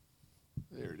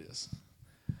is.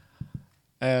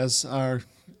 As our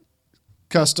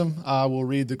custom, I will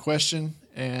read the question,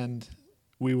 and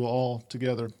we will all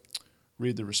together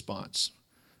read the response.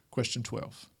 Question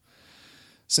 12.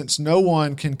 Since no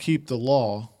one can keep the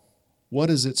law, what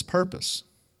is its purpose?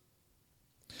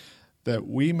 That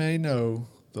we may know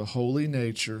the holy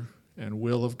nature and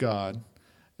will of God,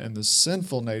 and the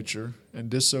sinful nature and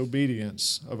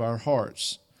disobedience of our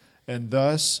hearts, and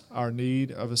thus our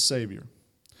need of a Savior.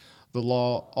 The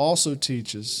law also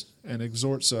teaches and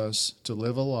exhorts us to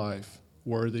live a life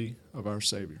worthy of our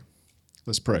Savior.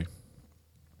 Let's pray.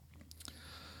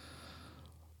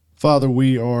 Father,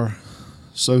 we are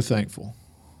so thankful,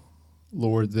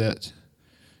 Lord, that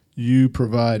you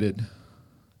provided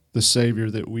the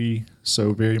Savior that we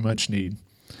so very much need.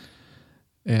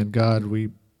 And God, we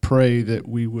pray that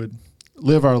we would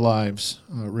live our lives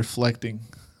reflecting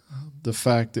the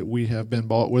fact that we have been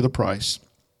bought with a price,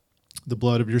 the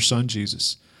blood of your Son,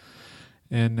 Jesus.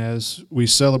 And as we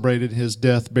celebrated his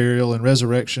death, burial, and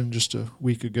resurrection just a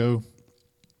week ago,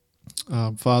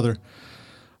 Father,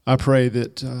 I pray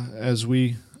that as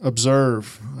we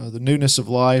observe the newness of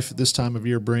life this time of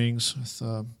year brings,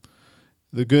 with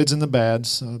the goods and the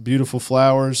bads, beautiful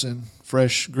flowers and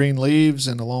fresh green leaves,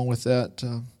 and along with that,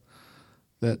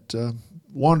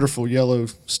 wonderful yellow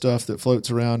stuff that floats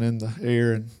around in the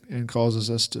air and causes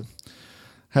us to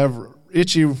have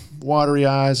itchy, watery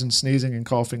eyes and sneezing and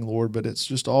coughing, Lord, but it's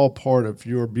just all part of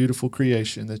your beautiful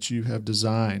creation that you have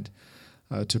designed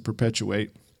to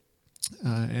perpetuate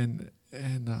and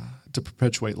to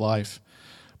perpetuate life.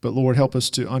 But Lord, help us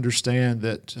to understand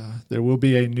that there will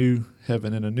be a new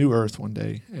heaven and a new earth one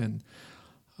day. And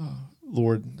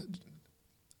Lord,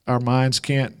 our minds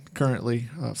can't currently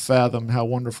fathom how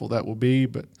wonderful that will be,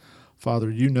 but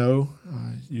Father, you know,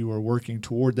 you are working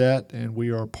toward that, and we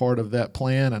are part of that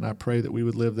plan, and I pray that we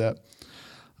would live that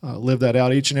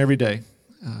out each and every day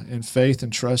in faith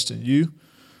and trust in you,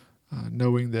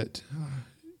 knowing that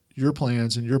your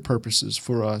plans and your purposes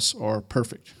for us are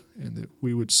perfect, and that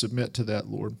we would submit to that,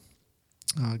 Lord.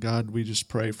 God, we just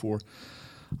pray for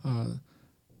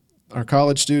our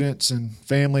college students and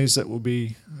families that will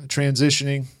be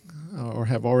transitioning or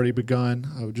have already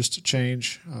begun, just a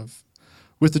change of.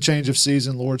 With the change of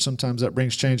season, Lord, sometimes that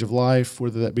brings change of life,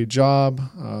 whether that be job,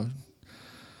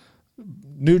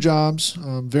 new jobs,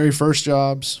 very first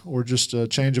jobs, or just a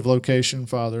change of location,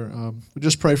 Father. We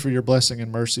just pray for your blessing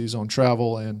and mercies on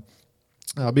travel, and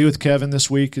be with Kevin this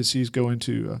week as he's going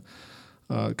to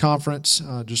a conference.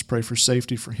 Just pray for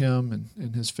safety for him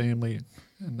and his family.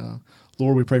 And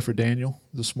Lord, we pray for Daniel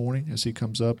this morning as he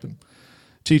comes up and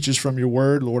teaches from your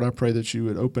word. Lord, I pray that you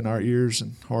would open our ears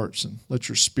and hearts and let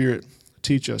your Spirit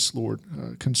teach us, Lord,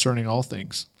 concerning all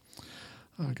things.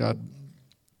 God,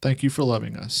 thank you for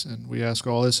loving us, and we ask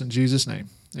all this in Jesus' name.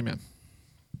 Amen.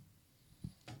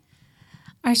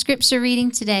 Our scripture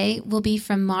reading today will be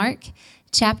from Mark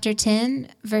chapter 10,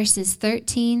 verses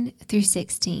 13 through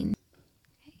 16.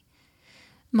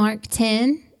 Mark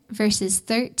 10, verses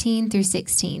 13 through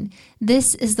 16.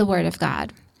 This is the word of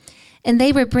God. And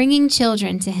they were bringing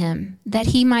children to him, that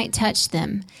he might touch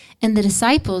them, and the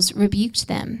disciples rebuked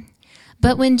them.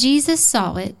 But when Jesus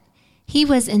saw it, he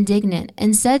was indignant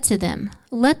and said to them,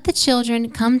 Let the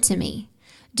children come to me.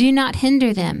 Do not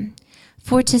hinder them,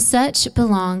 for to such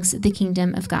belongs the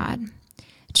kingdom of God.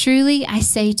 Truly I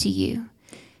say to you,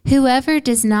 whoever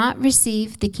does not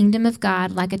receive the kingdom of God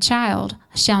like a child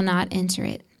shall not enter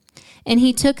it. And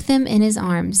he took them in his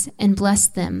arms and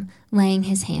blessed them, laying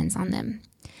his hands on them.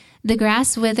 The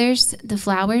grass withers, the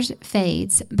flowers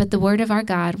fades, but the word of our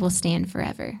God will stand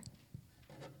forever.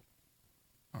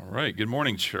 All right. Good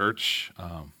morning, church.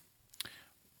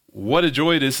 What a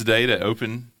joy it is today to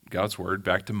open God's Word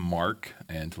back to Mark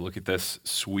and to look at this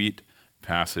sweet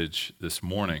passage this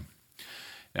morning.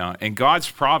 Now, in God's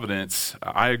providence,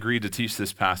 I agreed to teach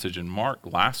this passage in Mark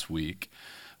last week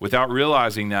without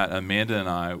realizing that Amanda and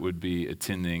I would be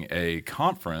attending a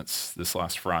conference this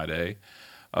last Friday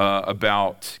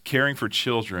about caring for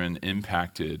children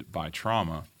impacted by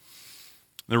trauma.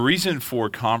 The reason for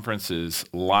conferences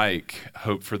like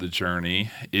Hope for the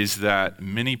Journey is that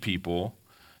many people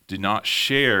do not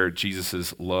share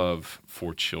Jesus' love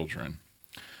for children.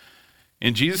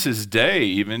 In Jesus' day,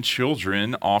 even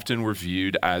children often were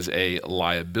viewed as a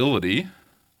liability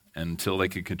until they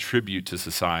could contribute to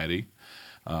society.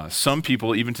 Some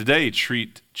people, even today,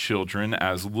 treat children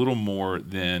as little more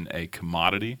than a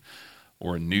commodity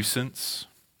or a nuisance.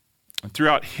 And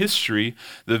throughout history,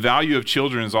 the value of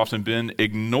children has often been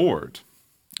ignored.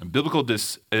 And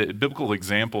biblical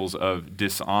examples of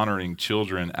dishonoring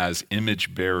children as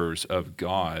image bearers of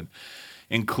God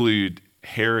include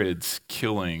Herod's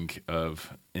killing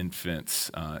of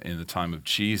infants in the time of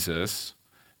Jesus,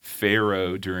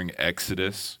 Pharaoh during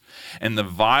Exodus, and the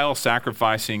vile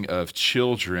sacrificing of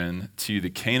children to the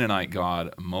Canaanite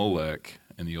god Molech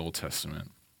in the Old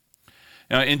Testament.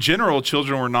 Now, in general,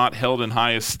 children were not held in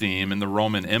high esteem in the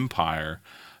Roman Empire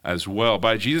as well.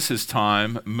 By Jesus'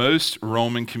 time, most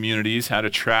Roman communities had a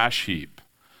trash heap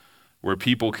where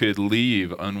people could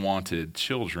leave unwanted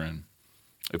children.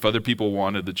 If other people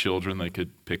wanted the children, they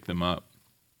could pick them up.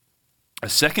 A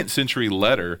 2nd century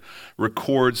letter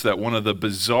records that one of the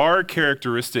bizarre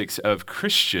characteristics of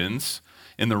Christians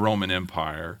in the Roman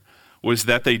Empire was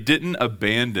that they didn't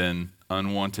abandon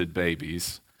unwanted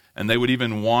babies, and they would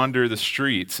even wander the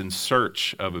streets in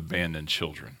search of abandoned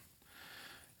children.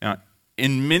 Now,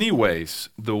 in many ways,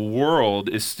 the world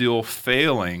is still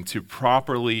failing to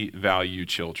properly value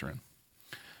children.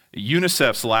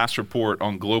 UNICEF's last report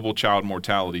on global child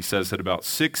mortality says that about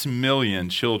 6 million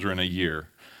children a year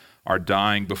are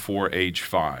dying before age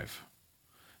 5.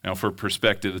 Now, for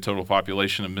perspective, the total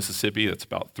population of Mississippi, that's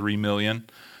about 3 million.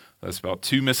 That's about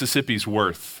 2 Mississippis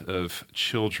worth of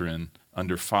children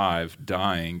under 5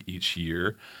 dying each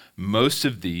year. Most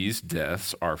of these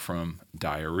deaths are from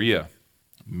diarrhea,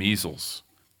 measles,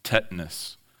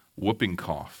 tetanus, whooping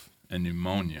cough, and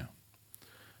pneumonia.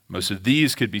 Most of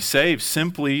these could be saved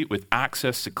simply with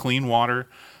access to clean water,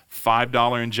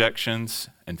 $5 injections,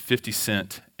 and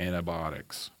 50-cent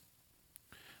antibiotics.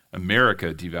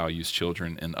 America devalues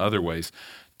children in other ways.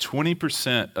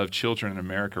 20% of children in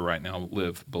America right now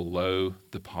live below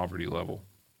the poverty level.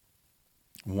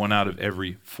 1 out of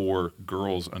every 4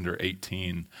 girls under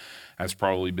 18 has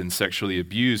probably been sexually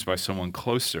abused by someone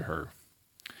close to her.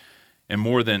 And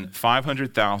more than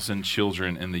 500,000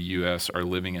 children in the U.S. are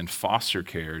living in foster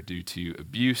care due to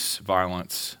abuse,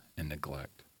 violence, and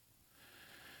neglect.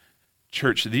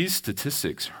 Church, these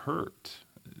statistics hurt.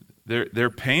 They're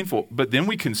painful, but then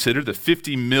we consider the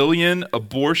 50 million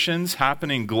abortions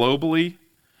happening globally,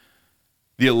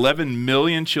 the 11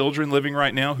 million children living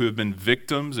right now who have been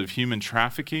victims of human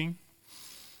trafficking,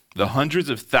 the hundreds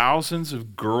of thousands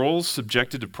of girls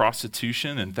subjected to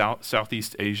prostitution in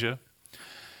Southeast Asia,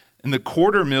 and the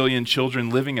 250,000 children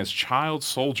living as child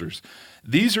soldiers.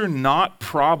 These are not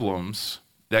problems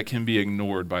that can be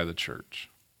ignored by the church.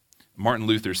 Martin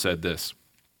Luther said this: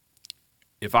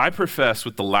 "If I profess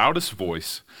with the loudest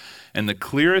voice and the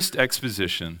clearest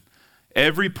exposition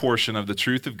every portion of the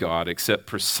truth of God except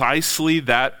precisely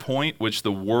that point which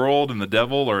the world and the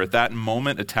devil are at that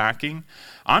moment attacking,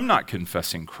 I'm not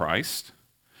confessing Christ.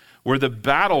 Where the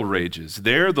battle rages,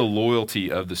 there the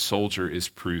loyalty of the soldier is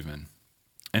proven.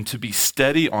 And to be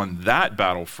steady on that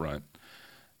battlefront,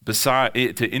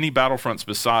 to any battlefronts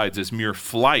besides, is mere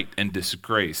flight and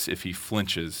disgrace if he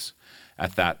flinches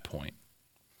at that point."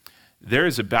 There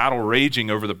is a battle raging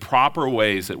over the proper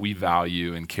ways that we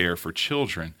value and care for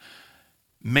children.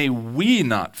 May we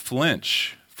not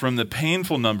flinch from the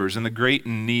painful numbers and the great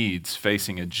needs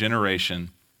facing a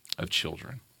generation of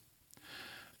children.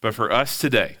 But for us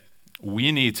today,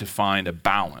 we need to find a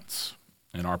balance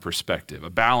in our perspective, a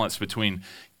balance between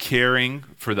caring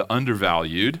for the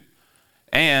undervalued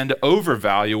and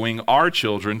overvaluing our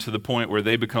children to the point where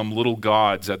they become little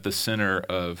gods at the center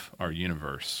of our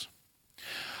universe.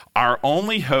 Our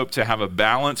only hope to have a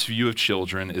balanced view of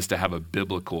children is to have a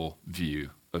biblical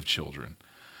view of children,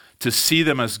 to see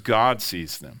them as God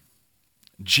sees them.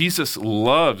 Jesus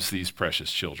loves these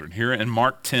precious children. Here in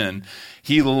Mark 10,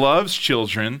 he loves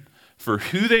children for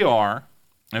who they are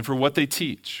and for what they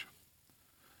teach.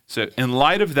 So in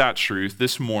light of that truth,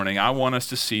 this morning, I want us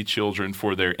to see children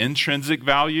for their intrinsic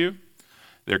value,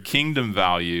 their kingdom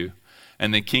value,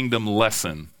 and the kingdom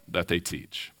lesson that they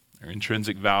teach. Their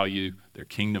intrinsic value, their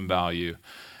kingdom value,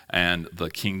 and the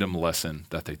kingdom lesson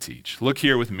that they teach. Look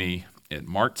here with me at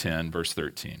Mark 10, verse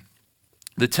 13.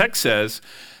 The text says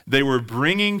they were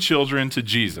bringing children to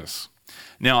Jesus.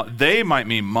 Now, they might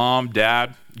mean mom,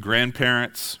 dad,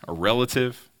 grandparents, a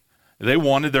relative. They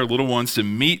wanted their little ones to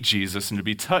meet Jesus and to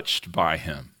be touched by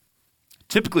him.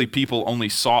 Typically, people only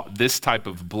sought this type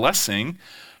of blessing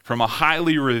from a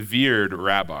highly revered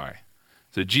rabbi.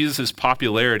 So Jesus'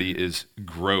 popularity is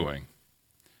growing.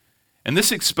 And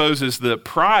this exposes the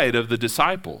pride of the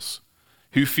disciples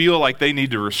who feel like they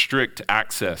need to restrict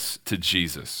access to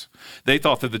Jesus. They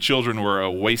thought that the children were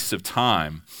a waste of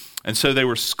time, and so they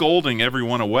were scolding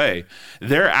everyone away.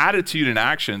 Their attitude and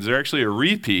actions are actually a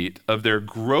repeat of their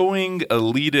growing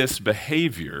elitist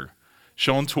behavior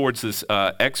shown towards this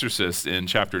exorcist in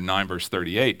chapter 9, verse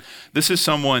 38. This is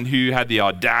someone who had the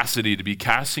audacity to be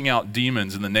casting out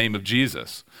demons in the name of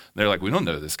Jesus. They're like, we don't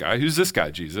know this guy. Who's this guy,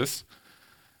 Jesus?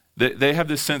 They have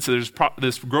this sense that there's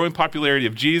this growing popularity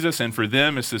of Jesus, and for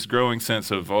them it's this growing sense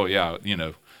of, oh yeah,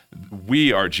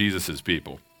 we are Jesus's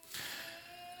people.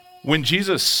 When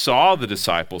Jesus saw the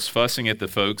disciples fussing at the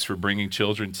folks for bringing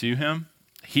children to him,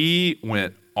 he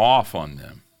went off on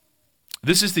them.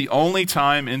 This is the only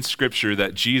time in Scripture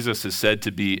that Jesus is said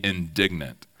to be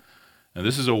indignant. Now,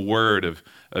 this is a word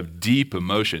of deep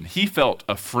emotion. He felt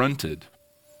affronted.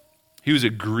 He was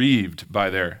aggrieved by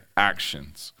their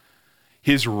actions.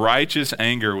 His righteous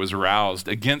anger was roused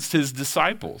against his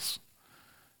disciples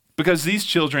because these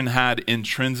children had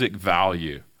intrinsic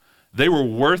value. They were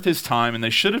worth his time, and they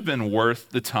should have been worth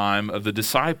the time of the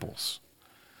disciples.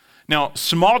 Now,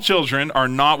 small children are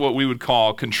not what we would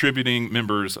call contributing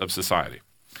members of society.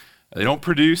 They don't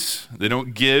produce, they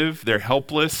don't give, they're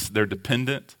helpless, they're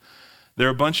dependent. There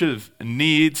are a bunch of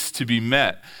needs to be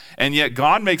met, and yet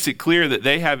God makes it clear that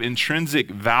they have intrinsic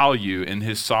value in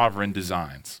his sovereign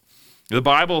designs. The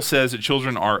Bible says that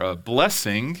children are a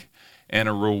blessing and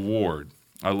a reward.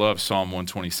 I love Psalm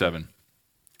 127.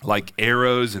 Like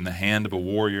arrows in the hand of a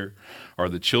warrior are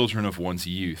the children of one's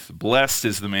youth. Blessed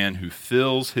is the man who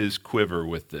fills his quiver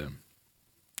with them.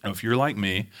 Now, if you're like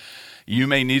me, you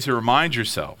may need to remind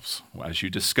yourselves, as you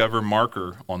discover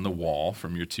marker on the wall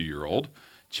from your 2-year-old,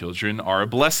 children are a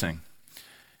blessing.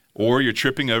 Or you're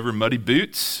tripping over muddy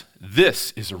boots,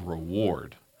 this is a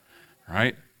reward,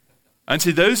 right? And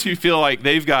to those who feel like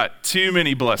they've got too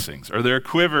many blessings or their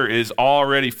quiver is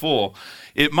already full,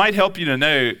 it might help you to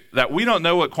know that we don't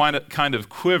know what kind of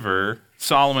quiver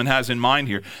Solomon has in mind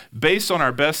here. Based on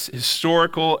our best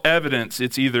historical evidence,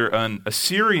 it's either an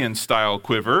Assyrian-style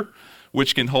quiver,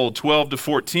 which can hold 12 to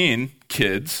 14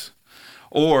 kids,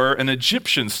 or an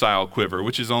Egyptian-style quiver,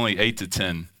 which is only 8 to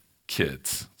 10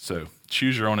 kids. So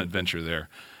choose your own adventure there,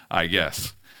 I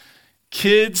guess.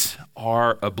 Kids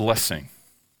are a blessing,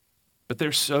 but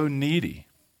they're so needy.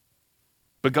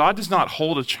 But God does not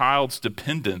hold a child's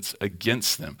dependence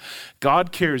against them.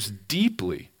 God cares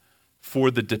deeply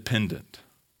for the dependent.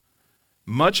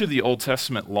 Much of the Old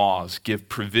Testament laws give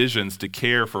provisions to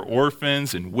care for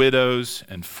orphans and widows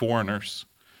and foreigners.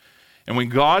 And when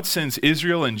God sends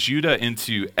Israel and Judah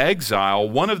into exile,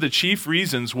 one of the chief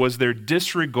reasons was their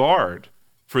disregard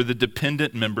for the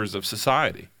dependent members of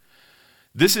society.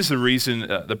 This is the reason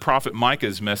the prophet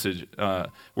Micah's message,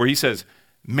 where he says,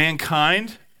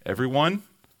 mankind, everyone,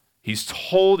 he's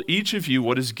told each of you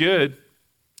what is good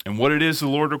and what it is the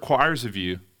Lord requires of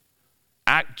you.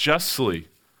 Act justly,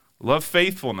 love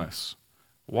faithfulness,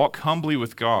 walk humbly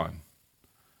with God.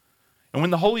 And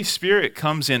when the Holy Spirit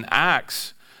comes in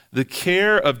Acts, the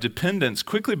care of dependents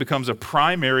quickly becomes a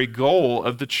primary goal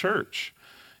of the church.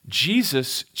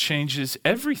 Jesus changes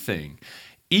everything,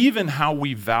 even how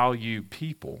we value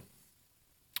people.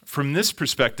 From this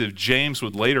perspective, James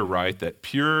would later write that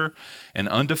pure and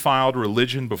undefiled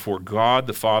religion before God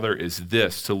the Father is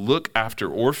this: to look after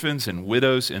orphans and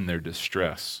widows in their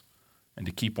distress and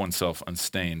to keep oneself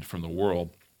unstained from the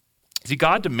world. See,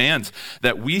 God demands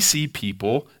that we see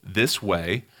people this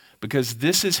way because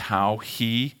this is how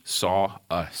he saw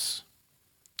us,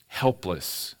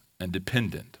 helpless and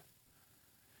dependent.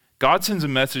 God sends a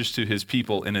message to his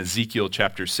people in Ezekiel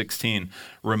chapter 16,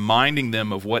 reminding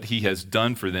them of what he has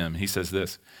done for them. He says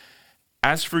this: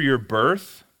 as for your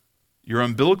birth, your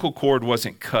umbilical cord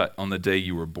wasn't cut on the day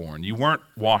you were born. You weren't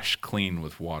washed clean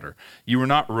with water. You were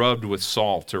not rubbed with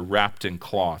salt or wrapped in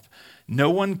cloth.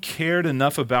 No one cared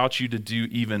enough about you to do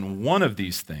even one of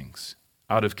these things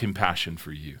out of compassion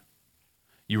for you.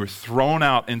 You were thrown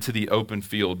out into the open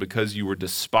field because you were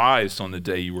despised on the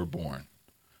day you were born.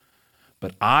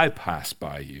 But I passed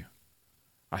by you.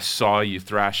 I saw you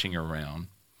thrashing around,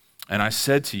 and I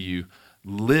said to you,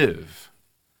 live.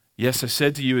 Yes, I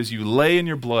said to you, as you lay in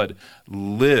your blood,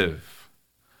 live.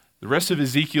 The rest of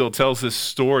Ezekiel tells this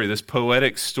story, this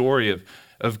poetic story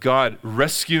of God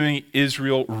rescuing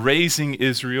Israel, raising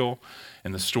Israel,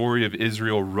 and the story of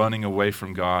Israel running away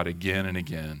from God again and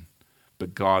again,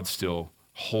 but God still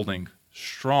holding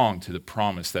strong to the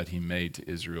promise that he made to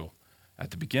Israel at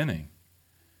the beginning.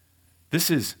 This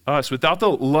is us. Without the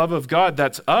love of God,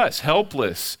 that's us,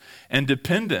 helpless and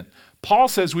dependent. Paul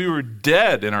says we were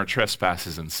dead in our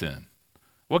trespasses and sin.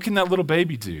 What can that little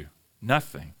baby do?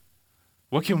 Nothing.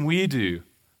 What can we do?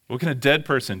 What can a dead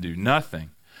person do?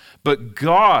 Nothing. But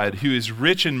God, who is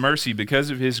rich in mercy because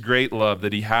of his great love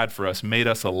that he had for us, made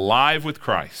us alive with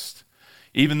Christ.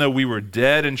 Even though we were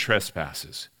dead in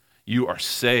trespasses, you are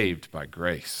saved by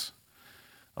grace.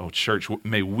 Oh, church,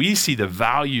 may we see the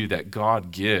value that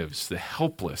God gives the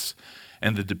helpless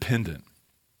and the dependent.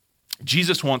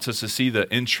 Jesus wants us to see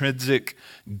the intrinsic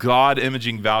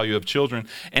God-imaging value of children,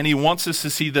 and he wants us to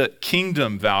see the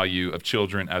kingdom value of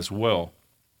children as well.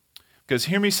 Because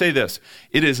hear me say this,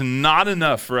 it is not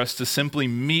enough for us to simply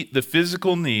meet the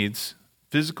physical,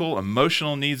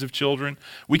 emotional needs of children.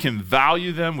 We can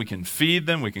value them, we can feed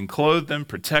them, we can clothe them,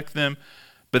 protect them,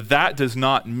 but that does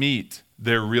not meet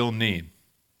their real need.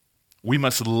 We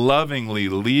must lovingly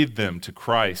lead them to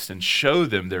Christ and show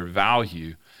them their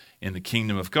value in the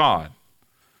kingdom of God.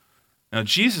 Now,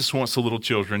 Jesus wants the little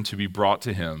children to be brought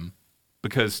to him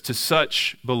because to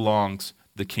such belongs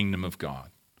the kingdom of God.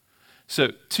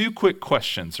 So, 2 quick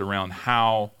questions around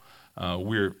how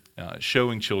we're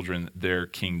showing children their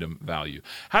kingdom value.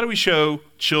 How do we show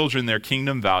children their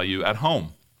kingdom value at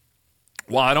home?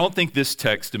 While I don't think this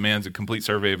text demands a complete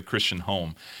survey of a Christian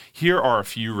home, here are a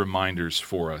few reminders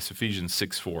for us. Ephesians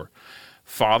 6:4.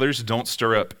 Fathers, don't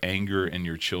stir up anger in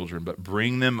your children, but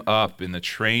bring them up in the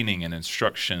training and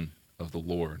instruction of the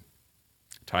Lord.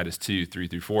 Titus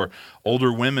 2:3-4.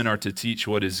 Older women are to teach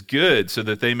what is good so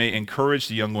that they may encourage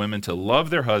the young women to love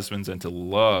their husbands and to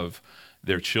love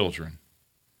their children.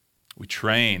 We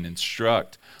train,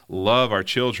 instruct, love our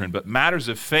children, but matters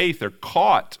of faith are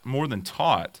caught more than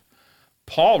taught.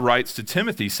 Paul writes to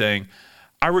Timothy saying,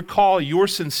 I recall your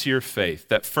sincere faith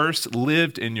that first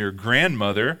lived in your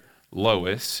grandmother,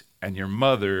 Lois, and your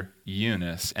mother,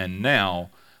 Eunice, and now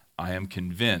I am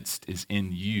convinced is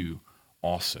in you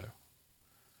also.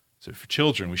 So for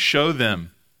children, we show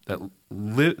them that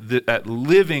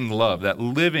living love, that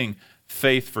living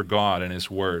faith for God and his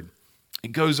word.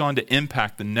 It goes on to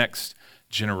impact the next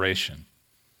generation.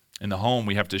 In the home,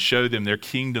 we have to show them their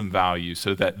kingdom value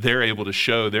so that they're able to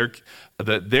show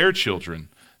their children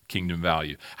kingdom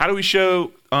value. How do we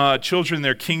show children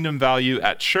their kingdom value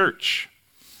at church?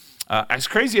 As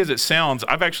crazy as it sounds,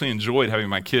 I've actually enjoyed having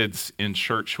my kids in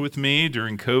church with me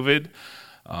during COVID.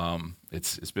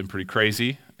 It's been pretty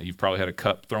crazy. You've probably had a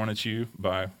cup thrown at you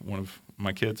by one of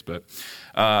my kids, but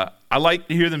I like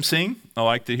to hear them sing. I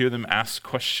like to hear them ask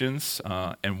questions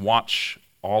and watch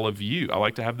all of you. I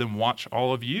like to have them watch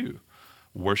all of you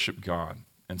worship God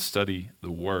and study the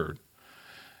Word.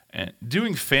 And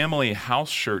doing family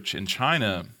house church in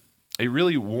China, it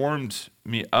really warmed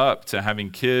me up to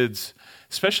having kids,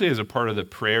 especially as a part of the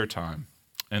prayer time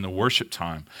and the worship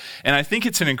time. And I think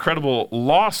it's an incredible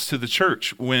loss to the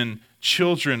church when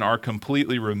children are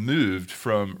completely removed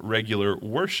from regular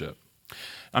worship.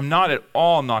 I'm not at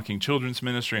all knocking children's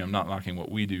ministry. I'm not knocking what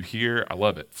we do here. I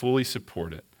love it, fully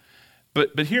support it.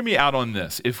 But hear me out on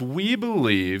this. If we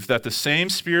believe that the same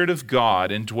Spirit of God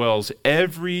indwells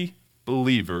every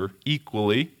believer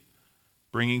equally,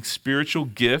 bringing spiritual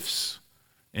gifts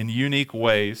in unique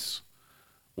ways,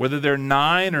 whether they're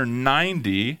 9 or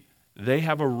 90, they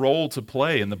have a role to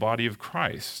play in the body of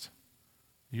Christ.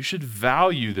 You should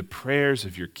value the prayers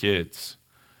of your kids.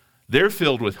 They're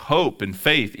filled with hope and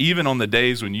faith, even on the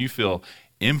days when you feel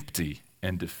empty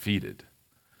and defeated.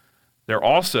 They're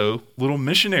also little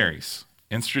missionaries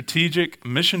in strategic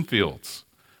mission fields,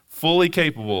 fully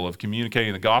capable of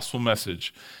communicating the gospel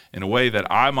message in a way that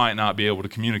I might not be able to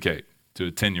communicate to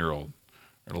a 10-year-old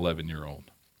or 11-year-old.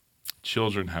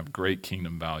 Children have great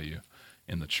kingdom value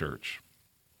in the church.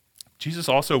 Jesus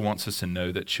also wants us to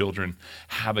know that children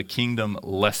have a kingdom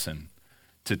lesson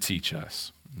to teach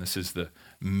us. And this is the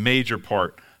major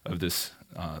part of this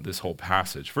whole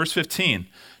passage. Verse 15,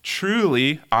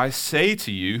 truly I say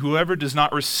to you, whoever does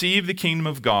not receive the kingdom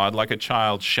of God like a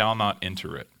child shall not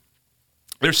enter it.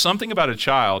 There's something about a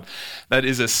child that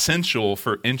is essential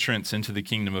for entrance into the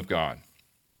kingdom of God.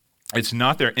 It's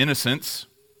not their innocence,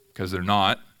 because they're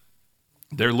not.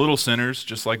 They're little sinners,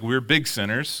 just like we're big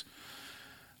sinners.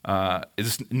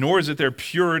 Nor is it their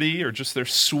purity or just their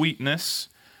sweetness.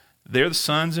 They're the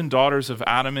sons and daughters of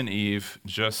Adam and Eve,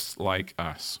 just like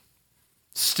us.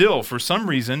 Still, for some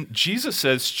reason, Jesus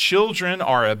says children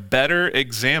are a better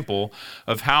example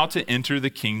of how to enter the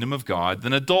kingdom of God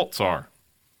than adults are.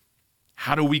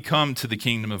 How do we come to the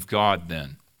kingdom of God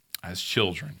then as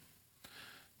children?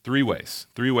 3 ways.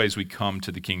 3 ways we come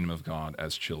to the kingdom of God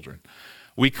as children.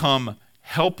 We come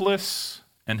helpless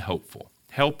and hopeful.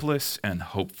 Helpless and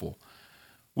hopeful.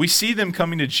 We see them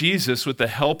coming to Jesus with the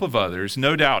help of others,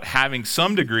 no doubt having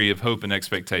some degree of hope and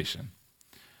expectation.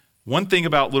 One thing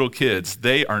about little kids,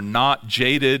 they are not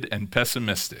jaded and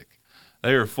pessimistic.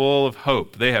 They are full of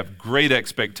hope. They have great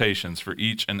expectations for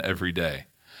each and every day.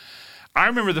 I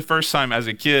remember the first time as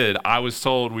a kid, I was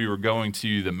told we were going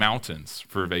to the mountains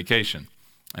for a vacation.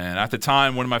 And at the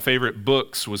time, one of my favorite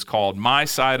books was called My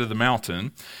Side of the Mountain.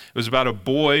 It was about a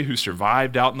boy who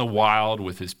survived out in the wild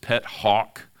with his pet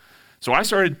hawk. So I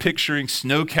started picturing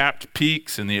snow-capped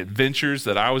peaks and the adventures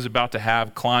that I was about to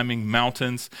have climbing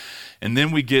mountains. And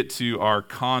then we get to our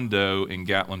condo in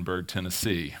Gatlinburg,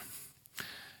 Tennessee.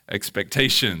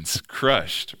 Expectations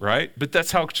crushed, right? But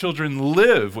that's how children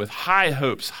live, with high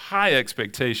hopes, high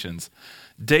expectations,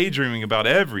 daydreaming about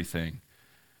everything.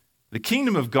 The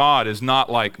kingdom of God is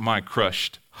not like my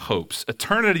crushed hopes.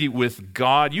 Eternity with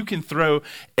God, you can throw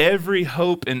every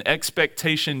hope and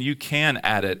expectation you can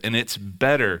at it, and it's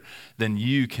better than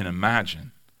you can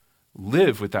imagine.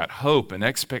 Live with that hope and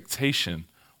expectation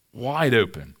wide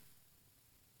open.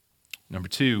 Number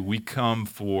 2, we come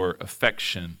for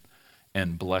affection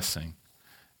and blessing.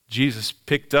 Jesus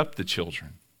picked up the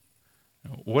children.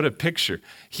 What a picture.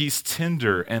 He's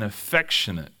tender and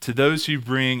affectionate to those who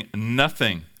bring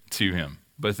nothing to him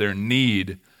but their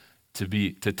need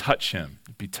to touch him,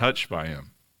 to be touched by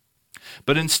him.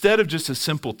 But instead of just a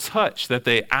simple touch that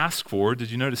they asked for,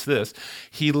 did you notice this?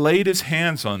 He laid his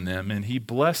hands on them and he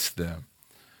blessed them.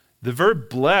 The verb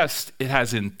blessed, it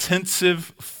has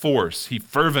intensive force. He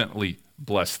fervently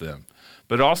blessed them.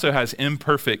 But it also has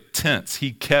imperfect tense.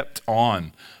 He kept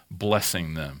on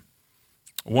blessing them.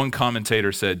 One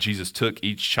commentator said Jesus took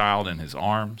each child in his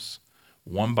arms,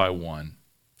 one by one,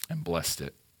 and blessed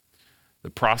it. The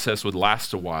process would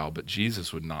last a while, but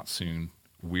Jesus would not soon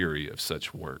weary of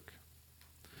such work.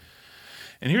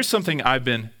 And here's something I've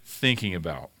been thinking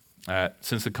about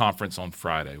since the conference on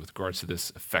Friday with regards to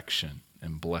this affection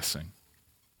and blessing.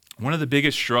 One of the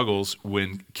biggest struggles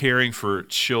when caring for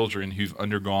children who've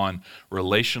undergone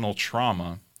relational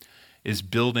trauma is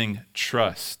building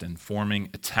trust and forming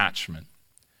attachment.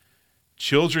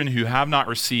 Children who have not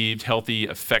received healthy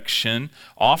affection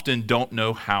often don't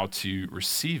know how to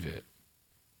receive it.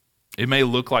 It may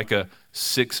look like a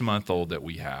 6-month-old that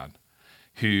we had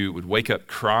who would wake up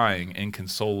crying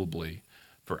inconsolably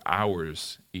for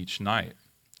hours each night,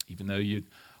 even though you'd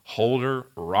hold her,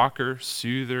 rock her,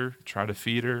 soothe her, try to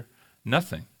feed her,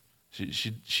 nothing.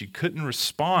 She couldn't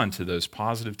respond to those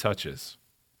positive touches.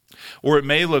 Or it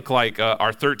may look like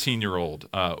our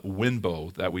 13-year-old,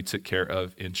 Winbo, that we took care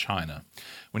of in China.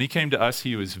 When he came to us,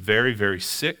 he was very, very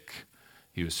sick.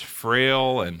 He was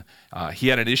frail, and he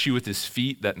had an issue with his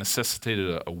feet that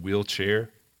necessitated a wheelchair.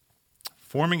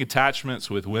 Forming attachments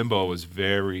with Winbo was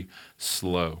very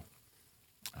slow.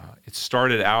 It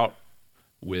started out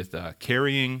with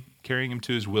carrying him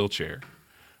to his wheelchair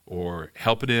or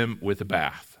helping him with a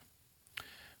bath.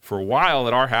 For a while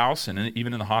at our house and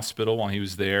even in the hospital while he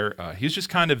was there, he was just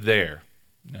kind of there.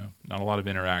 Not a lot of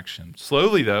interaction.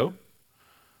 Slowly, though,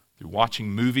 through watching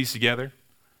movies together,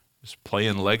 just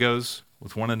playing Legos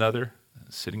with one another,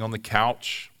 sitting on the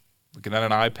couch, looking at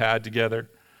an iPad together,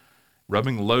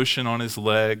 rubbing lotion on his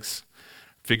legs,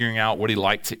 figuring out what he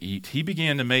liked to eat, he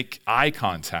began to make eye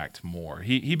contact more.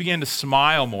 He began to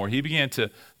smile more. He began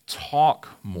to talk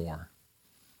more.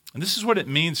 And this is what it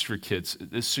means for kids,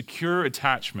 the secure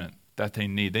attachment that they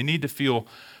need. They need to feel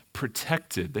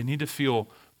protected. They need to feel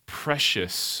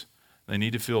precious. They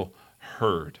need to feel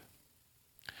heard.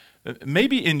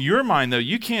 Maybe in your mind, though,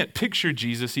 you can't picture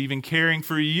Jesus even caring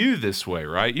for you this way,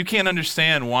 right? You can't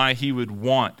understand why he would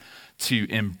want to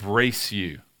embrace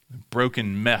you, the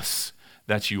broken mess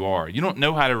that you are. You don't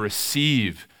know how to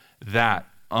receive that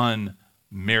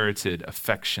unmerited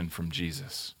affection from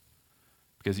Jesus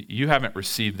because you haven't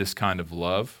received this kind of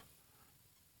love,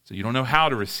 so you don't know how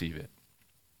to receive it.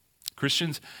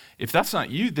 Christians, if that's not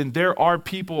you, then there are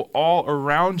people all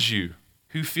around you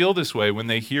who feel this way when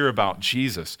they hear about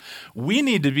Jesus. We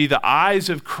need to be the eyes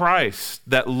of Christ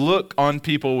that look on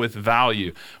people with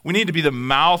value. We need to be the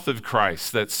mouth of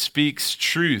Christ that speaks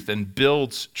truth and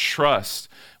builds trust.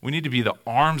 We need to be the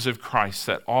arms of Christ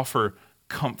that offer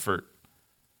comfort.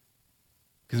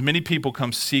 Because many people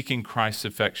come seeking Christ's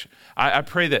affection. I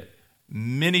pray that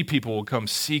many people will come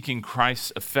seeking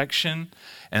Christ's affection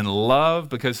and love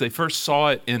because they first saw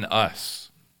it in us.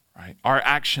 Right? Our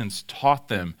actions taught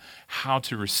them how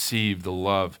to receive the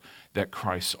love that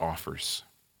Christ offers.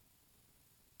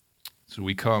 So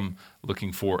we come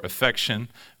looking for affection,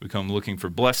 we come looking for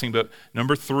blessing, but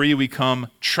number 3, we come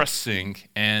trusting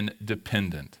and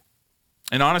dependent.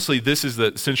 And honestly, this is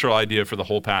the central idea for the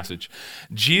whole passage.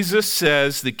 Jesus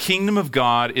says the kingdom of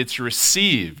God, it's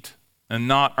received and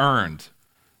not earned.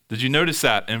 Did you notice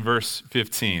that in verse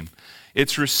 15?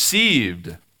 It's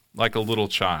received like a little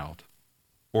child,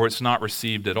 or it's not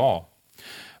received at all.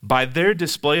 By their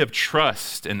display of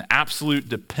trust and absolute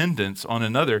dependence on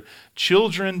another,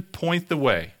 children point the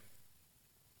way.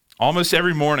 Almost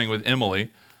every morning with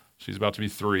Emily, she's about to be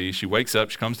 3, she wakes up,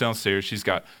 she comes downstairs, she's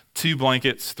got 2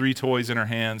 blankets, 3 toys in her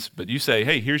hands, but you say,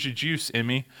 hey, here's your juice,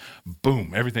 Emmy.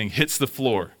 Boom, everything hits the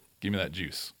floor. Give me that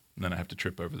juice. and then I have to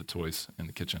trip over the toys in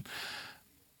the kitchen.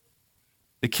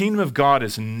 The kingdom of God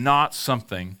is not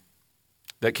something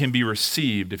that can be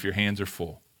received if your hands are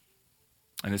full.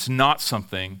 And it's not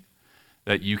something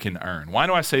that you can earn. Why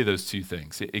do I say those two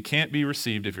things? It can't be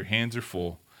received if your hands are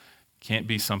full. It can't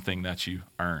be something that you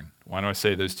earn. Why do I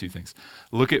say those two things?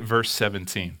 Look at verse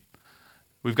 17.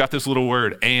 We've got this little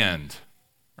word, and,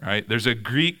 right? There's a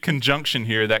Greek conjunction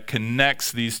here that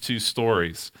connects these two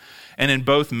stories. And in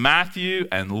both Matthew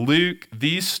and Luke,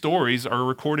 these stories are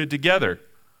recorded together.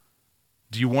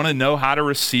 Do you want to know how to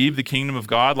receive the kingdom of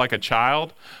God like a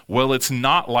child? Well, it's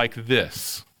not like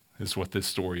this, is what this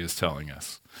story is telling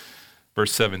us.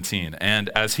 Verse 17, and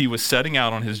as he was setting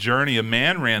out on his journey, a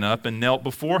man ran up and knelt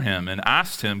before him and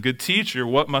asked him, "Good teacher,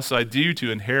 what must I do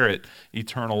to inherit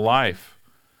eternal life?"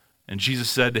 And Jesus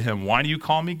said to him, "Why do you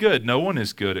call me good? No one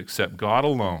is good except God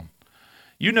alone.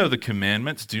 You know the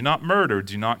commandments: do not murder,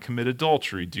 do not commit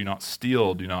adultery, do not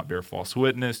steal, do not bear false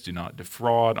witness, do not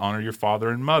defraud, honor your father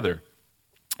and mother."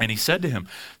 And he said to him,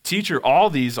 "Teacher, all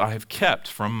these I have kept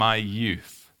from my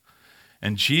youth."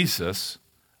 And Jesus,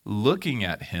 looking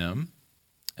at him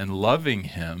and loving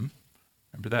him,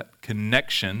 remember that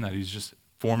connection that he's just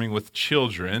forming with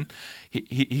children,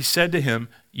 he said to him,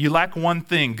 "You lack one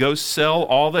thing. Go sell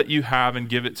all that you have and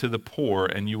give it to the poor,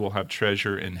 and you will have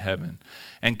treasure in heaven.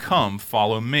 And come,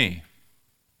 follow me."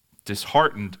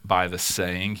 Disheartened by the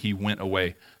saying, he went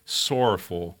away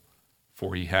sorrowful,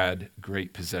 for he had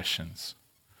great possessions.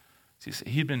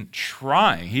 See, he'd been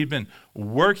trying, he'd been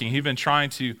working, he'd been trying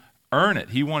to earn it.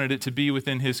 He wanted it to be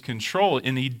within his control,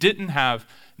 and he didn't have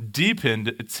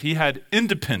dependence, he had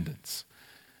independence.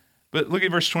 But look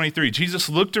at verse 23. Jesus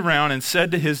looked around and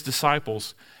said to his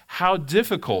disciples, "How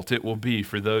difficult it will be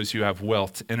for those who have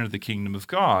wealth to enter the kingdom of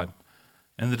God."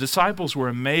 And the disciples were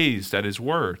amazed at his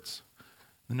words.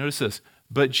 And notice this,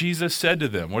 but Jesus said to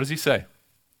them, what does he say?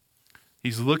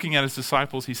 He's looking at his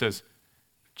disciples, he says,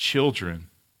 "Children,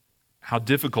 how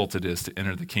difficult it is to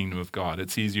enter the kingdom of God.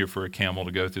 It's easier for a camel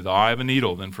to go through the eye of a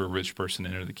needle than for a rich person to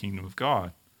enter the kingdom of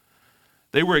God."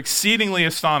 They were exceedingly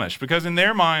astonished because in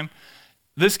their mind,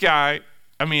 this guy,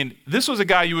 this was a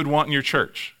guy you would want in your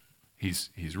church.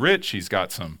 He's rich, he's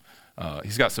got some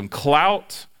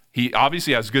clout, he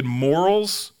obviously has good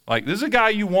morals. Like, this is a guy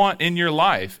you want in your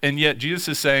life, and yet Jesus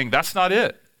is saying that's not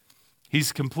it.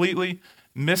 He's completely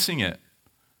missing it.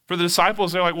 For the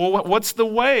disciples, they're like, well, what's the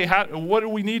way? What do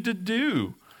we need to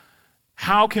do?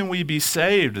 How can we be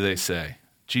saved, they say.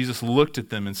 Jesus looked at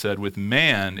them and said, with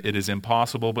man it is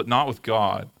impossible, but not with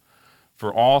God,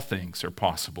 for all things are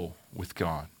possible with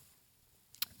God.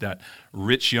 That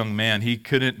rich young man, he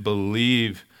couldn't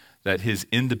believe that his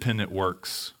independent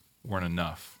works weren't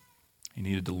enough. He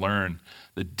needed to learn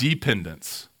the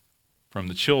dependence from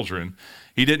the children.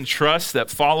 He didn't trust that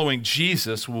following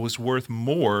Jesus was worth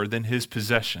more than his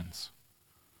possessions.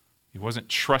 He wasn't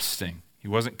trusting. He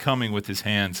wasn't coming with his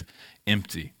hands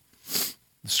empty.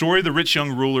 The story of the rich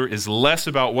young ruler is less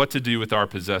about what to do with our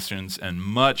possessions and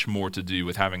much more to do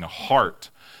with having a heart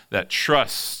that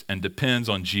trusts and depends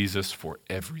on Jesus for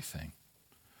everything.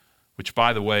 Which,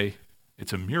 by the way,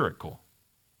 it's a miracle,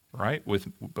 right?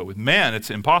 But with man, it's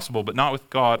impossible, but not with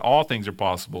God. All things are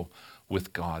possible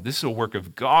with God. This is a work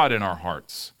of God in our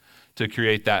hearts to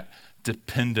create that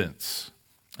dependence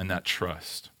and that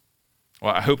trust.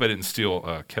 Well, I hope I didn't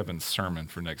steal Kevin's sermon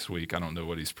for next week. I don't know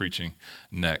what he's preaching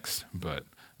next, but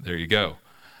there you go.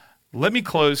 Let me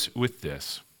close with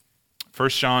this. 1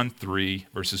 John 3,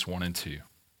 verses 1 and 2.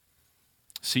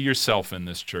 See yourself in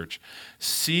this, church.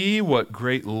 See what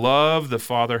great love the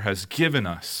Father has given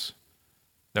us,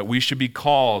 that we should be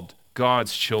called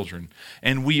God's children.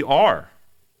 And we are.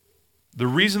 The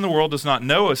reason the world does not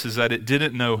know us is that it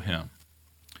didn't know him.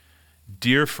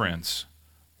 Dear friends,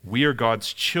 we are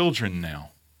God's children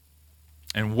now,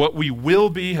 and what we will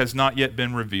be has not yet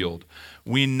been revealed.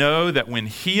 We know that when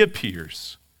he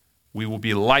appears, we will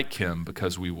be like him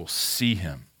because we will see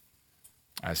him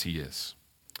as he is.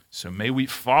 So may we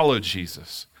follow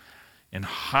Jesus in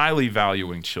highly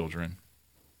valuing children.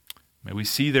 May we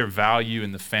see their value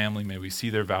in the family. May we see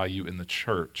their value in the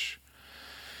church.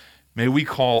 May we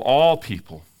call all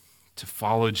people to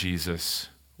follow Jesus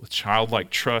with childlike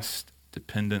trust,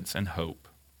 dependence, and hope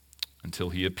until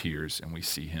he appears and we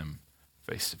see him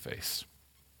face to face.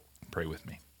 Pray with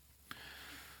me.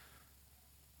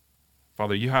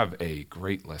 Father, you have a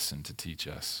great lesson to teach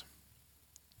us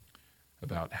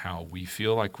about how we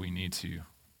feel like we need to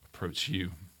approach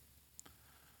you,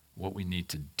 what we need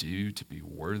to do to be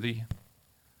worthy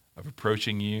of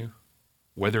approaching you,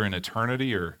 whether in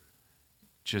eternity or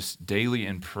just daily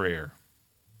in prayer.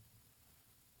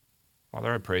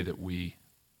 Father, I pray that we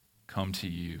come to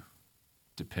you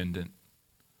dependent,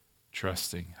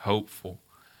 trusting, hopeful,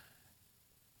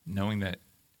 knowing that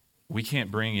we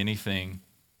can't bring anything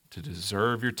to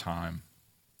deserve your time,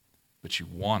 but you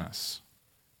want us.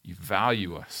 You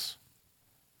value us.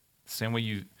 The same way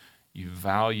you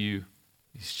value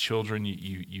these children,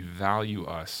 you value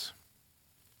us.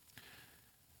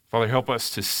 Father, help us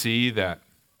to see that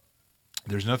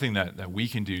there's nothing that we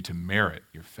can do to merit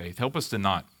your faith. Help us to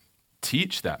not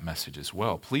teach that message as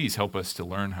well. Please help us to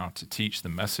learn how to teach the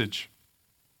message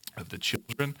of the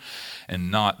children and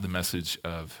not the message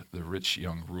of the rich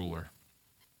young ruler.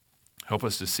 Help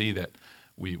us to see that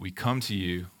we come to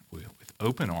you with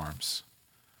open arms,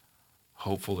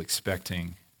 hopeful,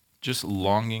 expecting, just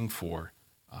longing for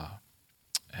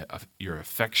your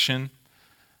affection,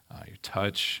 your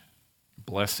touch,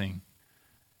 blessing.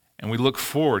 And we look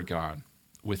forward, God,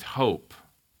 with hope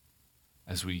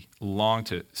as we long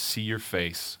to see your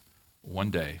face one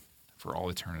day for all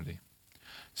eternity.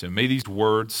 So may these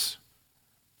words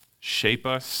shape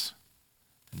us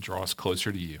and draw us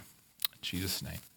closer to you. In Jesus' name.